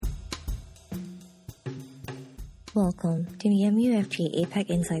Welcome to the MUFG APAC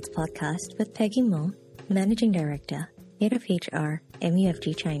Insights podcast with Peggy Mo, Managing Director, Head of HR,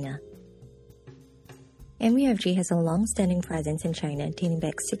 MUFG China. MUFG has a long-standing presence in China dating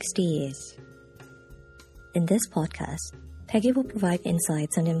back 60 years. In this podcast, Peggy will provide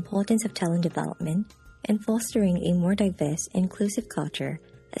insights on the importance of talent development and fostering a more diverse, inclusive culture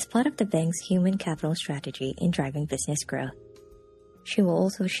as part of the bank's human capital strategy in driving business growth. She will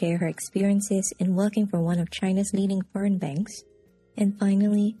also share her experiences in working for one of China's leading foreign banks. And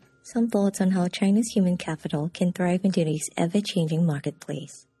finally, some thoughts on how China's human capital can thrive in today's ever-changing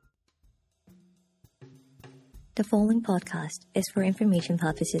marketplace. The following podcast is for information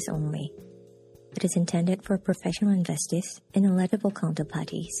purposes only. It is intended for professional investors and eligible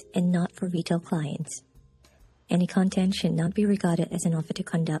counterparties and not for retail clients. Any content should not be regarded as an offer to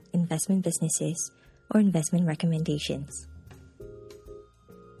conduct investment businesses or investment recommendations.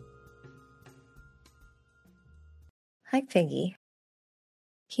 Hi, Peggy.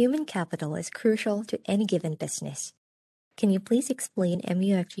 Human capital is crucial to any given business. Can you please explain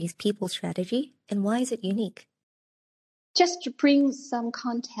MUFG's people strategy and why is it unique? Just to bring some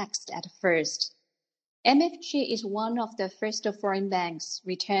context at first, MUFG is one of the first foreign banks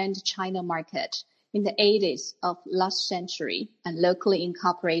returned to China market in the 80s of last century and locally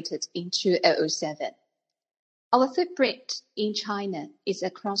incorporated in 2007. Our footprint in China is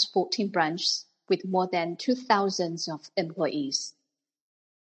across 14 branches with more than 2,000 of employees.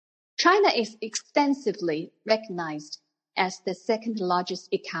 China is extensively recognized as the second largest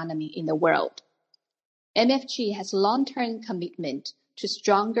economy in the world. MUFG has long-term commitment to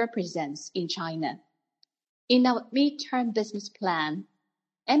stronger presence in China. In our mid-term business plan,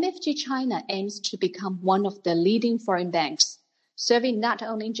 MUFG China aims to become one of the leading foreign banks, serving not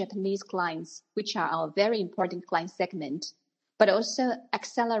only Japanese clients, which are our very important client segment, but also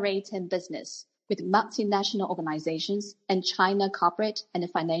accelerating business with multinational organizations and China corporate and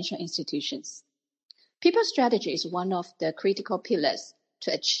financial institutions. People strategy is one of the critical pillars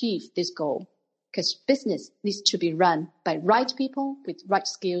to achieve this goal, because business needs to be run by right people with right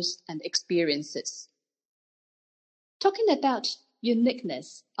skills and experiences. Talking about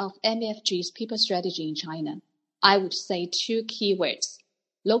uniqueness of MUFG's people strategy in China, I would say two keywords: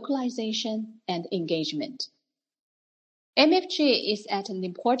 localization and engagement. MUFG is at an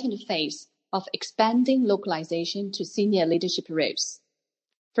important phase of expanding localization to senior leadership roles.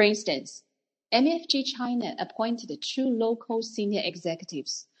 For instance, MUFG China appointed 2 local senior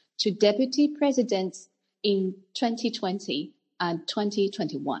executives to deputy presidents in 2020 and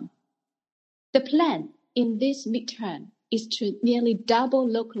 2021. The plan in this midterm is to nearly double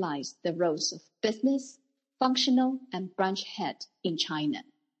localize the roles of business, functional, and branch head in China.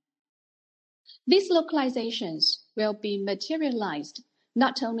 These localizations will be materialized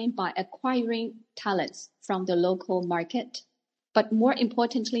not only by acquiring talents from the local market, but more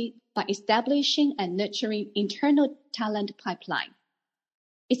importantly, by establishing and nurturing internal talent pipeline.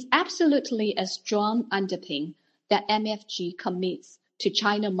 It's absolutely a strong underpin that MUFG commits to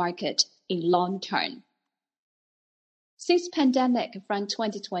China market in long term. Since pandemic from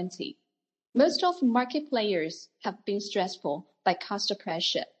 2020, most of market players have been stressful by cost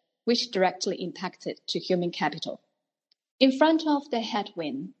pressure, which directly impacted to human capital. In front of the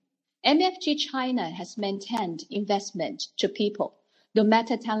headwind, MUFG China has maintained investment to people, no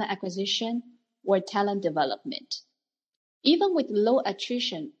matter talent acquisition or talent development. Even with low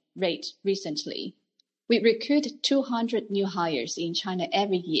attrition rate recently, we recruit 200 new hires in China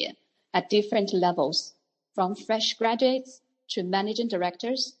every year at different levels, from fresh graduates to managing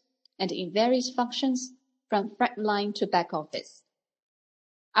directors, and in various functions from frontline to back office.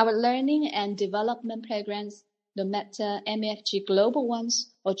 Our learning and development programs, no matter MUFG global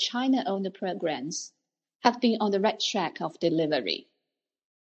ones or China-owned programs, have been on the right track of delivery.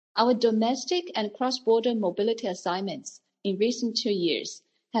 Our domestic and cross-border mobility assignments in recent 2 years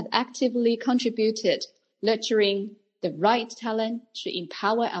have actively contributed nurturing the right talent to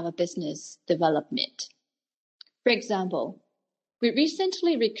empower our business development. For example, we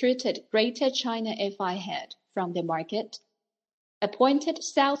recently recruited Greater China FI head from the market, appointed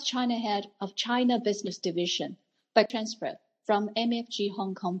South China head of China Business Division by transfer from MUFG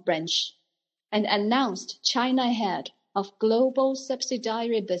Hong Kong branch, and announced China head of Global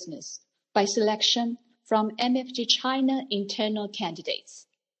Subsidiary Business by selection from MUFG China internal candidates.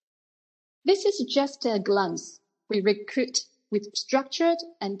 This is just a glance. We recruit with structured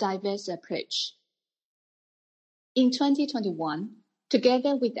and diverse approach. In 2021,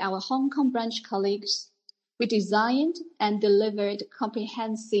 together with our Hong Kong branch colleagues, we designed and delivered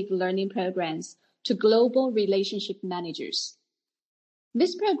comprehensive learning programs to global relationship managers.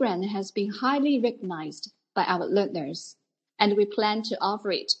 This program has been highly recognized by our learners, and we plan to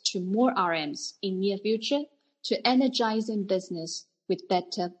offer it to more RMs in near future to energizing business with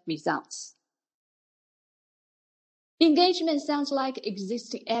better results. Engagement sounds like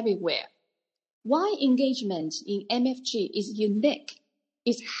existing everywhere. Why engagement in MFG is unique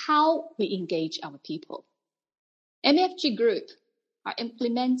is how we engage our people. MFG Group are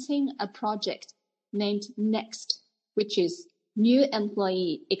implementing a project named NEXT, which is New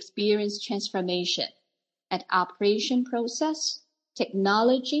Employee Experience Transformation at Operation Process,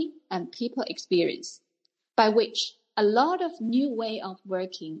 Technology, and People Experience, by which a lot of new ways of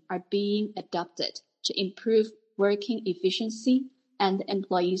working are being adopted to improve working efficiency and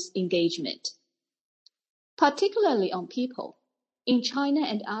employees' engagement. Particularly on people, in China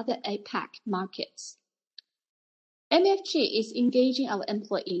and other APAC markets, MFG is engaging our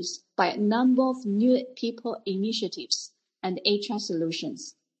employees by a number of new people initiatives and HR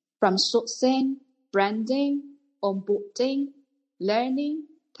solutions, from sourcing, branding, onboarding, learning,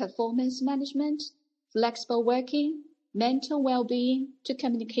 performance management, flexible working, mental well-being, to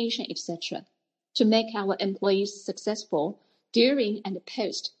communication, etc., to make our employees successful during and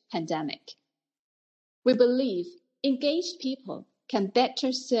post-pandemic. We believe engaged people can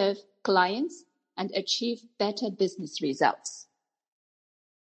better serve clients and achieve better business results.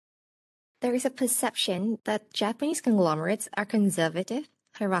 There is a perception that Japanese conglomerates are conservative,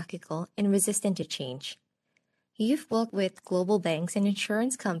 hierarchical, and resistant to change. You've worked with global banks and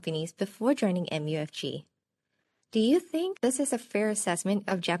insurance companies before joining MUFG. Do you think this is a fair assessment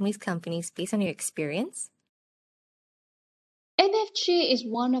of Japanese companies based on your experience? MFG is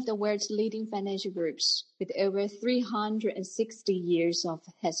one of the world's leading financial groups with over 360 years of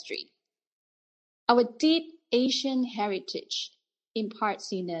history. Our deep Asian heritage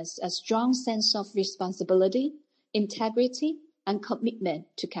imparts in us a strong sense of responsibility, integrity, and commitment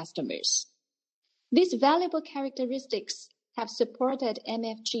to customers. These valuable characteristics have supported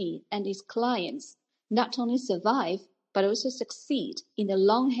MFG and its clients not only survive but also succeed in the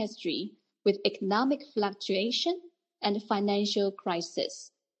long history with economic fluctuation and financial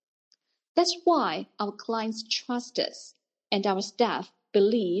crisis. That's why our clients trust us and our staff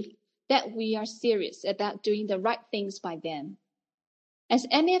believe that we are serious about doing the right things by them. As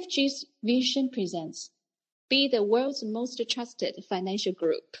MFG's vision presents, be the world's most trusted financial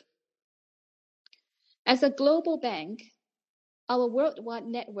group. As a global bank, our worldwide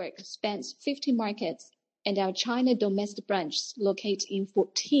network spans 50 markets and our China domestic branches located in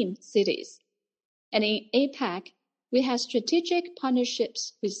 14 cities. And in APAC, we have strategic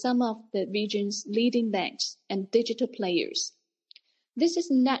partnerships with some of the region's leading banks and digital players. This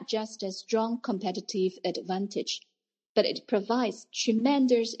is not just a strong competitive advantage, but it provides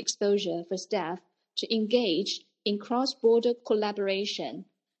tremendous exposure for staff to engage in cross-border collaboration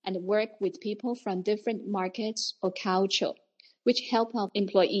and work with people from different markets or culture, which help our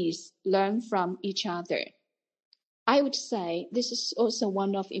employees learn from each other. I would say this is also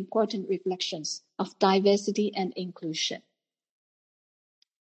one of important reflections of diversity and inclusion.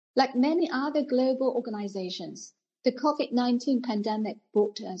 Like many other global organizations, the COVID-19 pandemic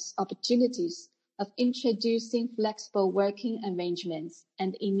brought us opportunities of introducing flexible working arrangements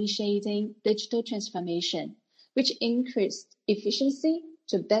and initiating digital transformation, which increased efficiency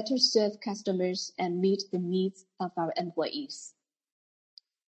to better serve customers and meet the needs of our employees.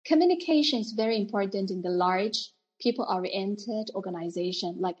 Communication is very important in the large, people-oriented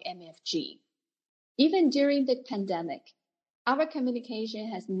organization like MFG. Even during the pandemic, our communication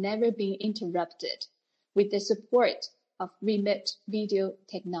has never been interrupted with the support of remote video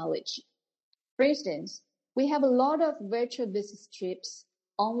technology. For instance, we have a lot of virtual business trips,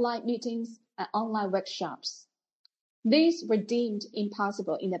 online meetings, and online workshops. These were deemed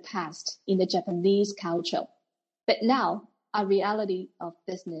impossible in the past in the Japanese culture, but now are reality of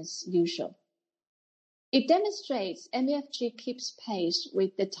business usual. It demonstrates MUFG keeps pace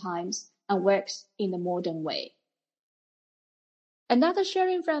with the times and works in a modern way. Another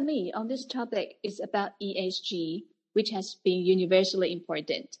sharing from me on this topic is about ESG, which has been universally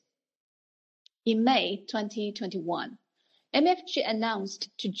important. In May 2021, MFG announced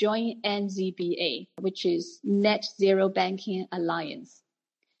to join NZBA, which is Net Zero Banking Alliance.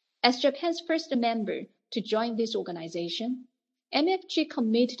 As Japan's first member to join this organization, MFG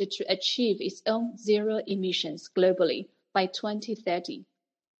committed to achieve its own zero emissions globally by 2030,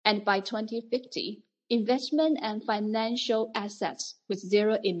 and by 2050, investment and financial assets with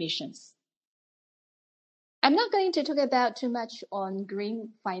zero emissions. I'm not going to talk about too much on green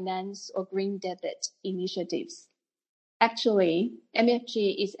finance or green debit initiatives. Actually,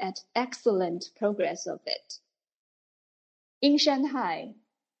 MFG is at excellent progress of it. In Shanghai,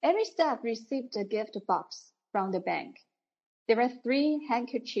 Every staff received a gift box from the bank. There are 3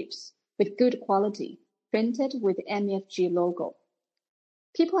 handkerchiefs with good quality, printed with the MUFG logo.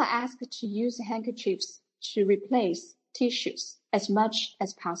 People are asked to use handkerchiefs to replace tissues as much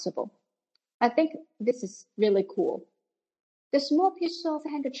as possible. I think this is really cool. The small piece of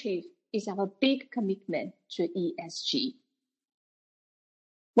handkerchief is our big commitment to ESG.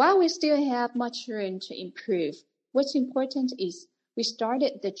 While we still have much room to improve, what's important is we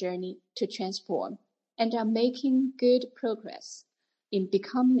started the journey to transform and are making good progress in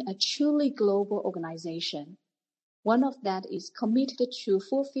becoming a truly global organization. One of that is committed to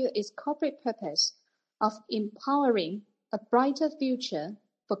fulfill its corporate purpose of empowering a brighter future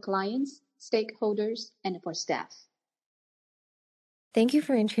for clients, stakeholders, and for staff. Thank you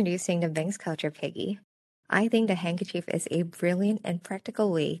for introducing the bank's culture, Peggy. I think the handkerchief is a brilliant and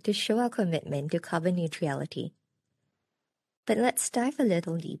practical way to show our commitment to carbon neutrality. But let's dive a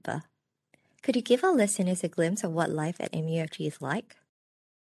little deeper. Could you give our listeners a glimpse of what life at MUFG is like?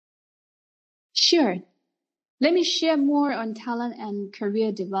 Sure. Let me share more on talent and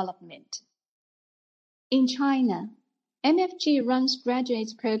career development. In China, MUFG runs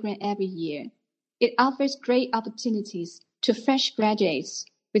graduates program every year. It offers great opportunities to fresh graduates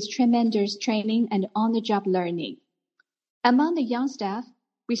with tremendous training and on-the-job learning. Among the young staff,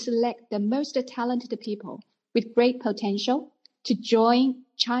 we select the most talented people with great potential to join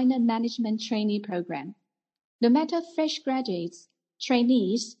China Management Trainee Program. No matter fresh graduates,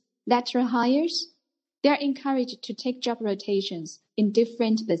 trainees, lateral hires, they are encouraged to take job rotations in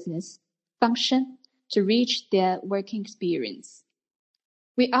different business functions to reach their working experience.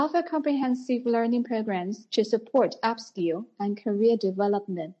 We offer comprehensive learning programs to support upskill and career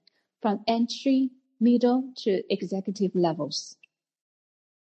development from entry, middle to executive levels.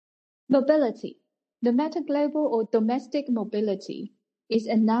 Mobility, no matter global or domestic mobility, is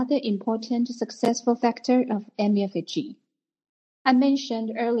another important successful factor of MUFG. I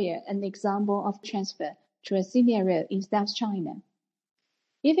mentioned earlier an example of transfer to a senior role in South China.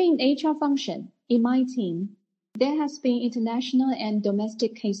 Even in HR function, in my team, there has been international and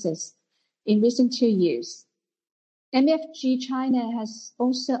domestic cases in recent 2 years. MUFG China has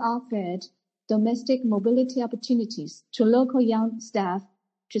also offered domestic mobility opportunities to local young staff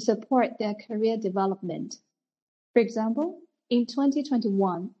to support their career development. For example, in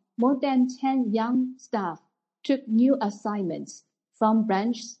 2021, more than 10 young staff took new assignments from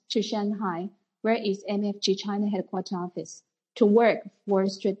branch to Shanghai, where is MUFG China headquarters office, to work for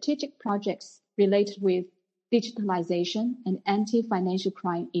strategic projects related with digitalization and anti-financial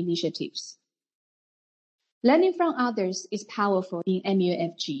crime initiatives. Learning from others is powerful in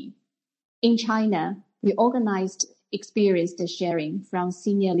MUFG. In China, we organized experience sharing from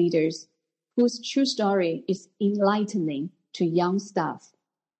senior leaders whose true story is enlightening to young staff.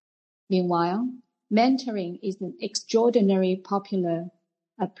 Meanwhile, mentoring is an extraordinarily popular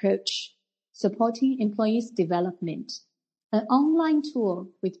approach, supporting employees' development. An online tool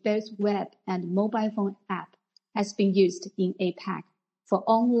with both web and mobile phone app has been used in APAC for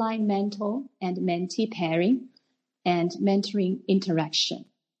online mentor and mentee pairing and mentoring interaction.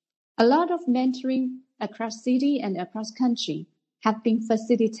 A lot of mentoring across city and across country have been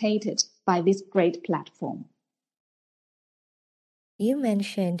facilitated by this great platform. You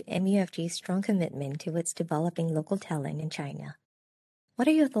mentioned MUFG's strong commitment towards developing local talent in China. What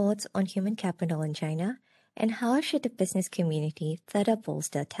are your thoughts on human capital in China, and how should the business community further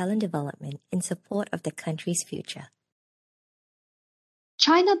bolster talent development in support of the country's future?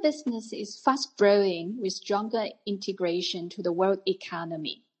 China business is fast growing with stronger integration to the world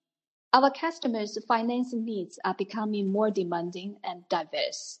economy. Our customers' financing needs are becoming more demanding and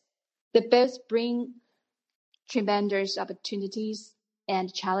diverse. They both bring tremendous opportunities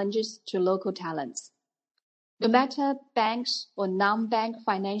and challenges to local talents. No matter banks or non-bank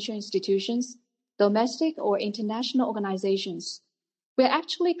financial institutions, domestic or international organizations, we're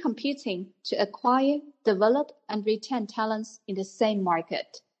actually competing to acquire, develop, and retain talents in the same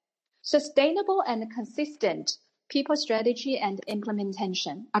market. Sustainable and consistent people strategy and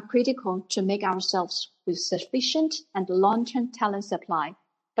implementation are critical to make ourselves with sufficient and long-term talent supply,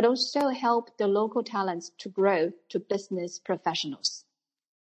 but also help the local talents to grow to business professionals.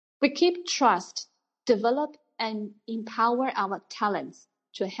 We keep trust, develop, and empower our talents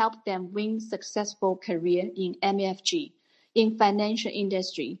to help them win successful career in MUFG, in financial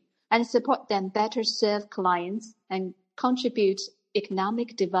industry, and support them better serve clients and contribute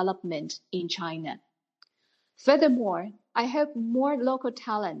economic development in China. Furthermore, I hope more local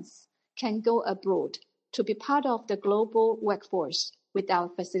talents can go abroad to be part of the global workforce with our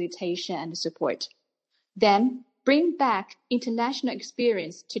facilitation and support. Then bring back international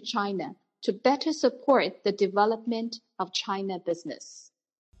experience to China to better support the development of China business.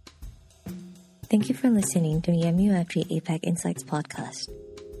 Thank you for listening to the MUFG APAC Insights podcast.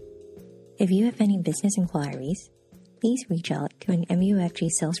 If you have any business inquiries, please reach out to an MUFG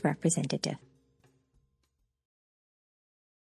sales representative.